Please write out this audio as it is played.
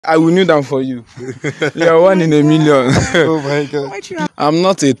I will kneel down for you. You are one in a million. Oh my God. I'm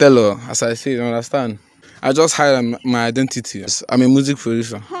not a teller, as I say, you understand? I just hide my identity. I'm a music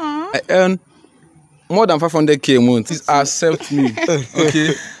producer. I earn more than 500k a month. Please accept me,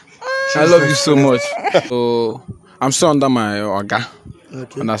 okay? I love you so much. So I'm still under my oga.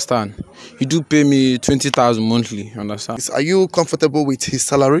 Okay. Understand? You do pay me 20,000 monthly. Understand? Are you comfortable with his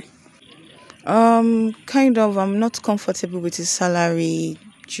salary? Kind of. I'm not comfortable with his salary.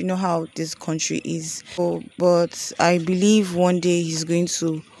 You know how this country is. But I believe one day he's going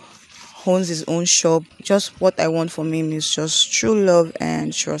to own his own shop. Just what I want from him is just true love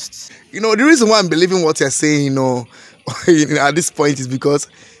and trust. You know, the reason why I'm believing what you're saying, you know, at this point is because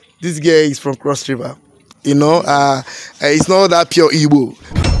this guy is from Cross River. You know, it's not that pure Igbo.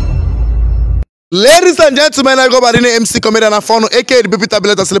 Ladies and gentlemen, I go by the name MC Comedian Afono, aka the Baby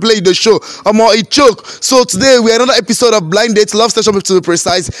Tablet, as I play the show. I'm all it choke. So today we are another episode of Blind Date Love Station, to be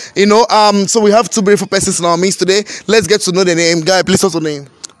precise. You know, so we have two beautiful persons in our midst today. Let's get to know the name. Guy, please what's your name?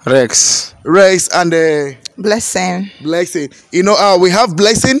 Rex. Rex and Blessing. Blessing. You know, we have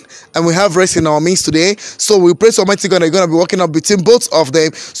Blessing and we have Rex in our midst today. So we pray to Almighty God, they're going to be working up between both of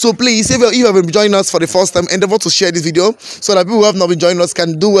them. So please, if you have been joining us for the first time, endeavor to share this video so that people who have not been joining us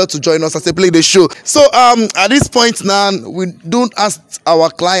can do well to join us as they play the show. So at this point now, we don't ask our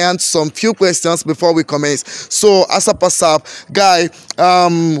clients some few questions before we commence. So ASAP, guy,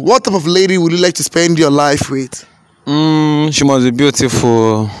 what type of lady would you like to spend your life with? She must be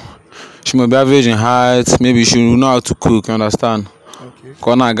beautiful. She must be average in height. Maybe she will know how to cook. You understand? Okay.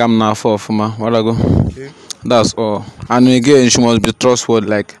 Okay. That's all. And again, she must be trustworthy.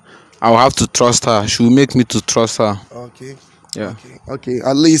 Like I will have to trust her. She will make me to trust her. Okay. Yeah. Okay.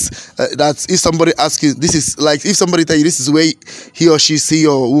 At least that's if somebody asks you, this is like if somebody tell you this is where he or she see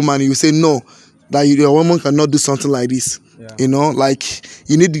your woman, you say no, that your woman cannot do something like this. Yeah. You know, like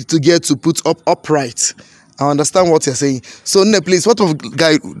you need to get to put upright. I understand what you're saying. So, please, what type of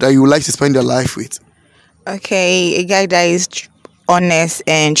guy that you would like to spend your life with? Okay, a guy that is honest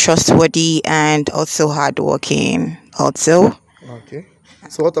and trustworthy and also hardworking. Also. Okay.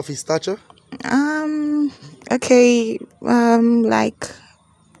 So, what of his stature? Okay. Like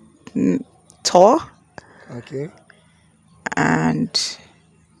tall. Okay. And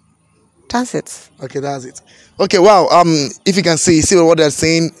that's it. Okay, that's it. Okay. Wow. If you can see what they're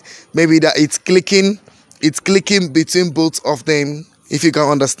saying, maybe that it's clicking. It's clicking between both of them, if you can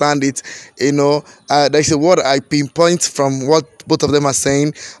understand it. You know, there's a word I pinpoint from what both of them are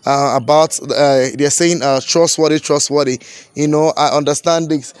saying about, they're saying trustworthy. You know, I understand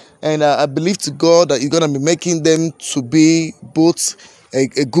this. And I believe to God that you're going to be making them to be both a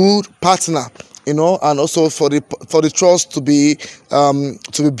good partner, you know, and also for the trust to be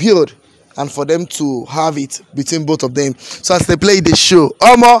built and for them to have it between both of them. So as they play the show,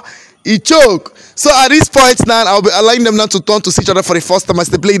 he choke. So at this point now, I'll be allowing them now to turn to each other for the first time as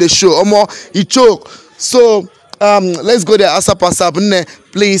they play the show. He choke. So let's go there. ASAP.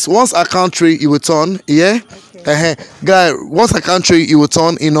 Please, once I count three, you will turn. Yeah. Okay. Guy, once I count three, you will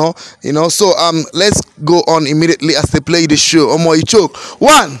turn. You know. So let's go on immediately as they play the show. He choke.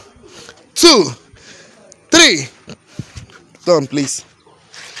 1, 2, 3. Turn, please.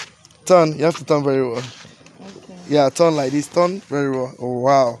 Turn. You have to turn very well. Okay. Yeah, turn like this. Turn very well. Oh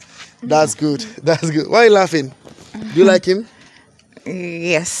wow. That's good. That's good. Why are you laughing? Do you like him?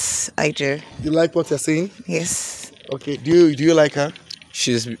 Yes, I do. You like what you're saying? Yes. Okay. Do you like her?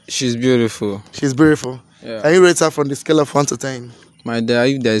 She's beautiful. She's beautiful. Yeah. Can you rate her from the scale of 1 to 10? My dear,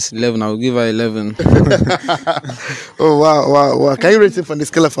 if there is 11, I will give her 11. Oh wow. Can you rate him from the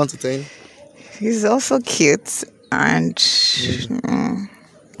scale of 1 to 10? He's also cute and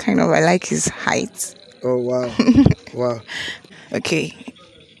kind of I like his height. Oh wow. Wow.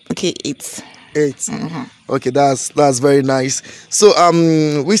 Okay, 8. 8. Mm-hmm. Okay, that's very nice. So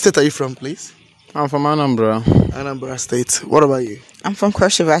which state are you from, please? I'm from Anambra. Anambra State. What about you? I'm from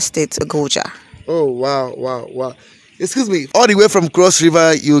Cross River State, Ogoja. Oh wow. Excuse me. All the way from Cross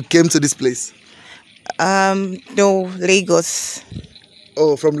River, you came to this place? No, Lagos.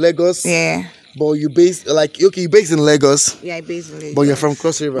 Oh, from Lagos? Yeah. But you based you based in Lagos? Yeah, I based in Lagos. But you're from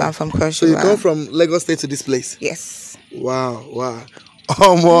Cross River? I'm from Cross River. So you come from Lagos State to this place? Yes. Wow.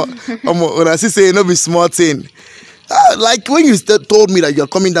 When I say no be small thing. Like when you told me that you're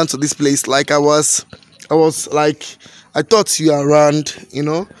coming down to this place, like I was like, I thought you are around, you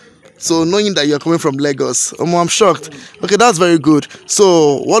know. So knowing that you're coming from Lagos, I'm shocked. Okay, that's very good.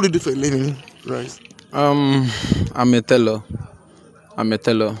 So what do you do for a living, right? I'm a teller.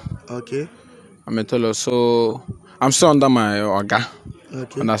 Okay. I'm a teller. So I'm still under my oga.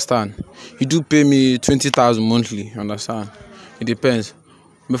 Okay. Understand? You do pay me 20,000 monthly. Understand? It depends.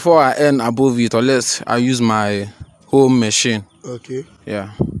 before I earn above it, unless I use my home machine. Okay.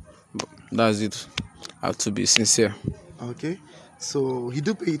 Yeah, that's it. I have to be sincere. Okay. So he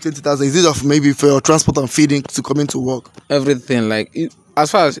do pay you 20,000. Is it of maybe for your transport and feeding to come into work? Everything, like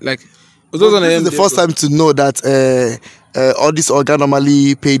as far as like. This is the first time to know that all these organ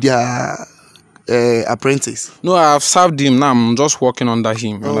normally pay their apprentice. No, I've served him. Now I'm just working under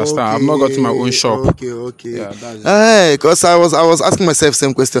him. You understand? I've not gotten my own shop. Okay. Yeah, that's it. Because I was asking myself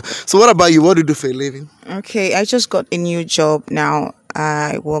same question. So what about you? What do you do for a living? Okay, I just got a new job now.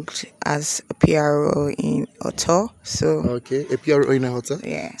 I worked as a PRO in hotel. So Okay, a PRO in a hotel.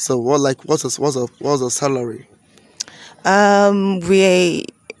 yeah. So what's the salary?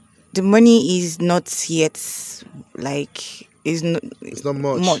 The money is not yet like it's not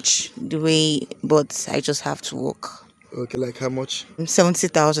much. the way, but I just have to work. Okay, like how much?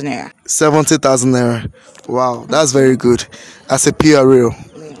 70,000 naira. 70,000 naira. Wow, that's very good. As a PRO.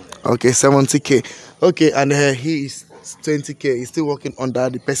 Okay, 70k. Okay, and he is 20k. He's still working under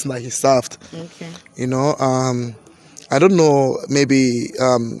the person that he served. Okay. You know, I don't know, maybe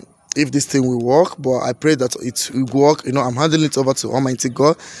if this thing will work, but I pray that it will work. You know, I'm handing it over to Almighty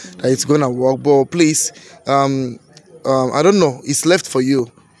God that it's gonna work. But please, I don't know, it's left for you,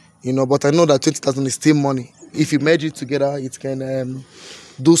 you know. But I know that 20,000 is still money. If you merge it together, it can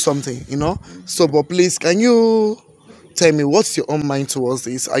do something, you know. So, but please, can you tell me what's your own mind towards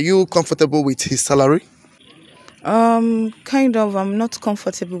this? Are you comfortable with his salary? Kind of. I'm not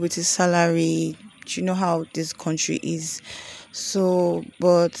comfortable with his salary. You know how this country is. So,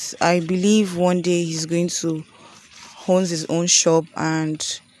 but I believe one day he's going to own his own shop, and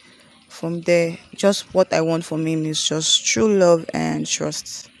from there, just what I want from him is just true love and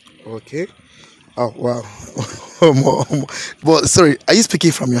trust. Okay. Oh wow. But sorry, are you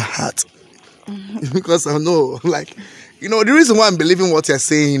speaking from your heart? Because I know, like, you know, the reason why I'm believing what you're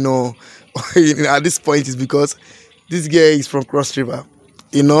saying, you know, at this point is because this girl is from Cross River.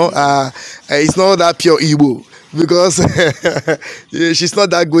 You know, it's not that pure Igbo, because yeah, she's not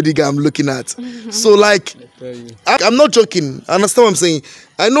that good I'm looking at. So, like, I'm not joking. Understand what I'm saying?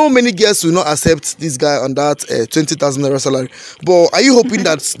 I know many girls will not accept this guy on that 20,000 naira salary. But are you hoping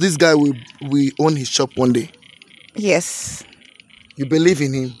that this guy will own his shop one day? Yes. You believe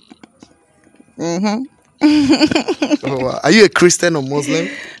in him? Oh, wow. Are you a Christian or Muslim?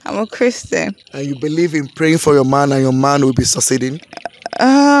 I'm a Christian. And you believe in praying for your man and your man will be succeeding?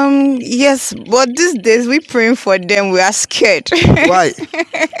 Yes, but these days we praying for them, we are scared. Why?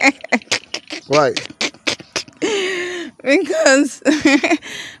 Why? Because,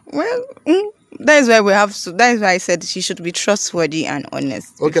 well, that is why we have to. That is why I said she should be trustworthy and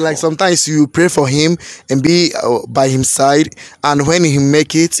honest. Okay, like sometimes you pray for him and be by his side, and when he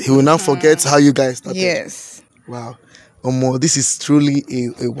make it, he will not forget how you guys started. Yes. Wow. Omo, this is truly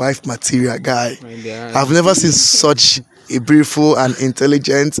a wife material guy. I've never seen such a beautiful and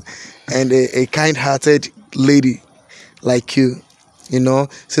intelligent and a kind-hearted lady like you. You know,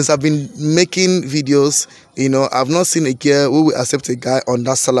 since I've been making videos, you know, I've not seen a girl who will accept a guy on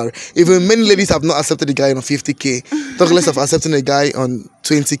that salary. Even many ladies have not accepted a guy on 50k. Talk less of accepting a guy on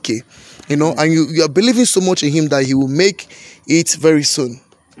 20k. You know, and you are believing so much in him that he will make it very soon.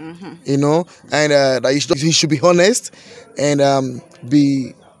 You know, and that he should be honest and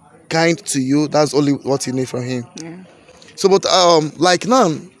be kind to you. That's only what you need from him. Yeah. So, but like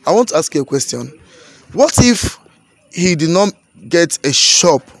now, I want to ask you a question. What if he did not get a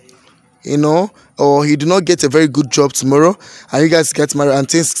shop, you know, or he did not get a very good job tomorrow, and you guys get married and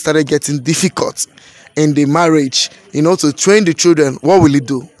things started getting difficult in the marriage, you know, to train the children? What will he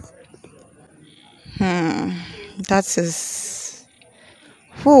do? That is,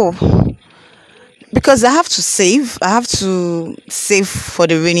 because I have to save. I have to save for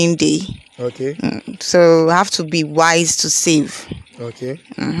the rainy day. Okay. So I have to be wise to save. Okay.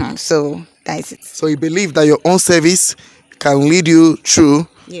 So that's it. So you believe that your own service can lead you through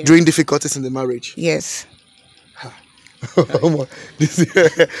during difficulties in the marriage? Yes. This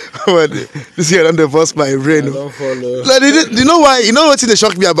year don't divorce my brain. Don't follow. Like, you know why? You know what they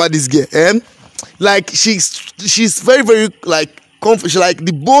shocked me about this girl? Like she's very, very like confident. Like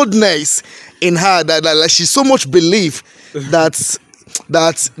the boldness in her that like she's so much belief that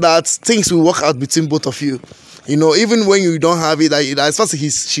things will work out between both of you. You know, even when you don't have it, as far as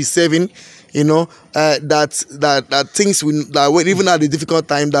she's saving, you know, that things will, that even at the difficult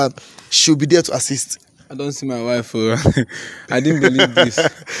time, that she'll be there to assist. I don't see my wife. I didn't believe this.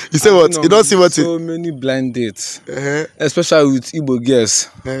 You say what? You don't see what? So many blind dates, especially with Igbo girls.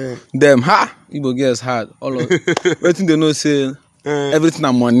 Them, Igbo girls hard. All of waiting they know say Everything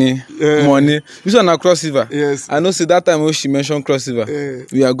na money. Money. This one na Cross River. Yes. I know say that time when she mentioned Cross River,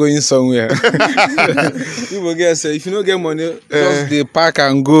 we are going somewhere. People get say if you don't get money, just dey pack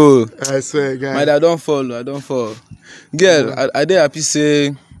and go. I swear, guy. My dad don't fall. I don't fall. Girl, I dey happy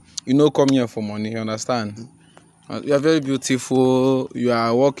say you no come here for money. You understand? You are very beautiful. You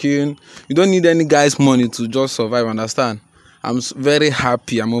are working. You don't need any guy's money to just survive. Understand? I'm very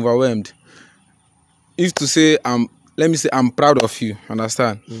happy. I'm overwhelmed. If to say let me say I'm proud of you.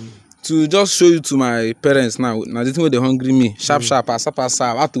 Understand? To just show you to my parents now. Now the thing where they hungry me. Sharp, asap.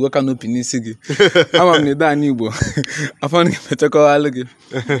 I have to work on opinion sigi. I'm a da nibo. I found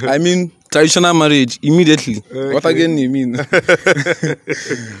I mean traditional marriage immediately. Okay. What again you mean?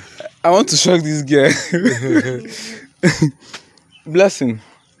 I want to shock this girl. Blessing.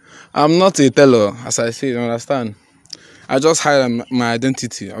 I'm not a teller, as I say, you understand? I just hide my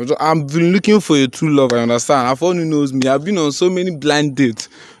identity. I've been looking for a true love, I understand. Everyone who knows me, I've been on so many blind dates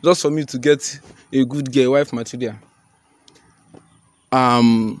just for me to get a good girl, wife material.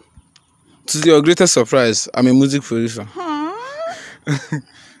 To your greatest surprise, I'm a music producer.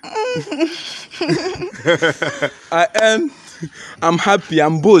 I'm happy,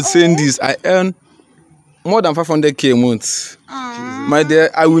 I'm bold saying this. I earn more than 500k a month. My dear,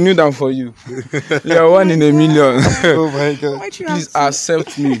 I will kneel down for you. You are 1 in a million. Oh my God. Please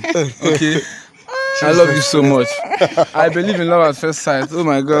accept me. Okay? I love you so much. I believe in love at first sight. Oh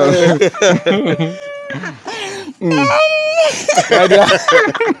my God.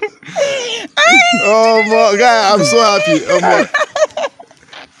 Oh my God, I'm so happy.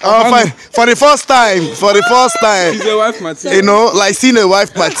 Fine. For the first time. She's a wife material. You know, like seeing a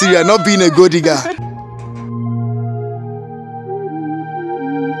wife material, not being a gold digger.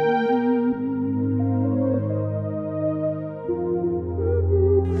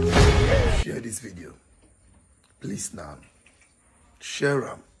 Share this video. Please now. Share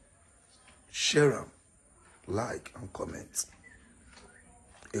them. Like and comment.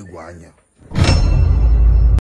 Egwanya.